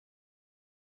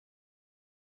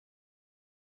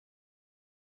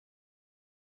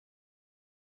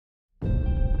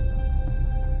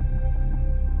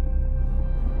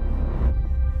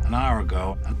hour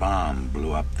ago, a bomb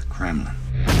blew up the Kremlin.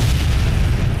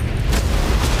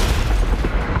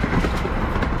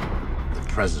 The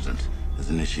president has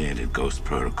initiated Ghost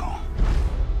Protocol.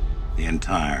 The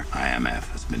entire IMF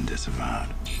has been disavowed.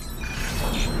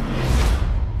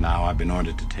 Now I've been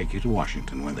ordered to take you to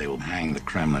Washington, where they will hang the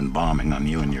Kremlin bombing on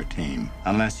you and your team,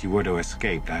 unless you were to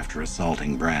escape after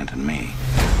assaulting Brandt and me.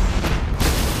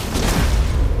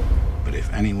 But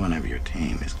if any one of your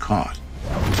team is caught,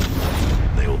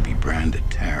 they will be branded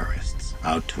terrorists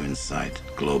out to incite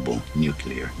global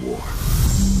nuclear war.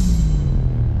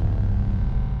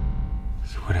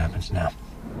 So what happens now?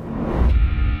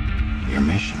 Your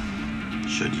mission,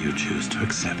 should you choose to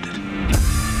accept it.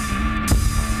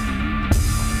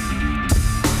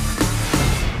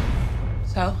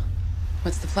 So,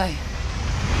 what's the play?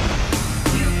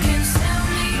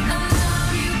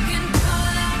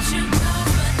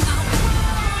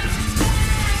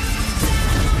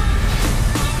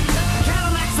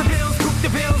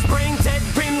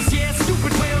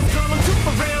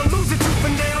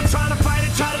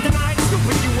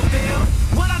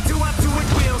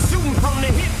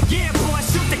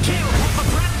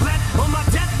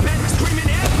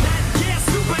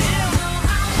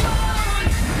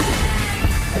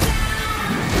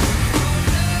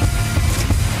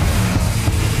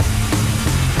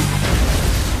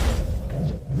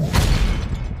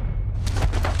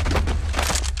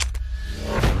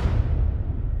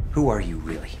 Who are you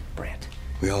really, Brandt?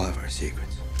 We all have our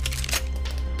secrets.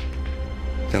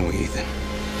 Don't we, Ethan?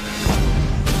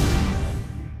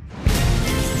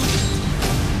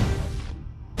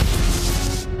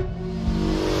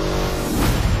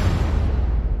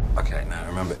 Okay, now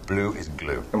remember, blue is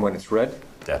glue. And when it's red,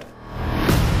 dead.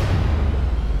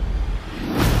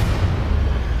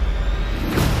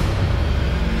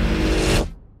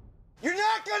 You're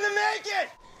not gonna make it!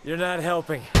 You're not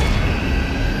helping.